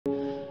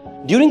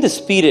During this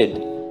period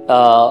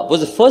was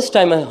the first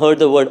time I heard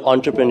the word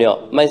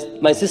entrepreneur.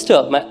 My sister,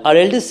 our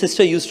eldest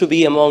sister, used to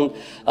be among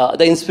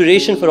the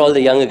inspiration for all the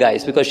younger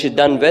guys because she'd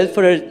done well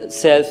for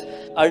herself.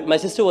 My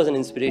sister was an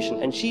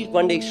inspiration, and she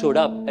one day showed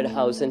up at a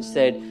house and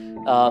said,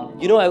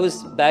 I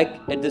was back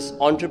at this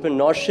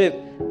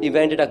entrepreneurship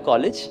event at our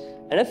college,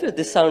 and I felt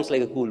this sounds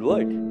like a cool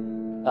word.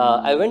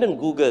 I went on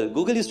Google.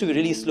 Google used to be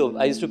really slow.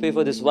 I used to pay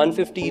for this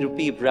 150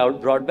 rupee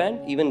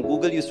broadband. Even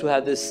Google used to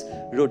have this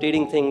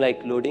rotating thing like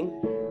loading.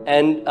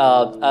 And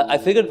I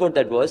figured what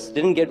that was,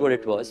 didn't get what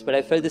it was, but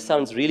I felt this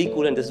sounds really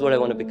cool and this is what I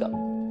want to become.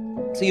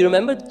 So you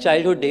remember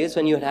childhood days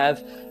when you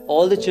have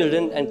all the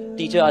children and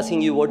teacher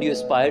asking you what do you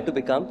aspire to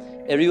become?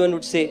 Everyone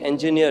would say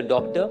engineer,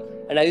 doctor,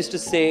 and I used to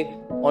say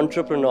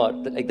entrepreneur.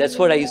 Like that's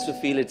what I used to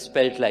feel it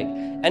spelt like.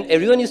 And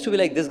everyone used to be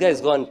like, this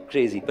guy's gone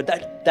crazy. But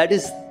that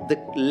is the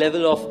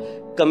level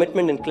of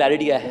commitment and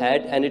clarity I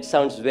had, and it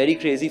sounds very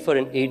crazy for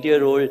an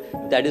 8-year-old.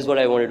 That is what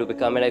I wanted to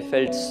become, and I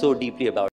felt so deeply about it.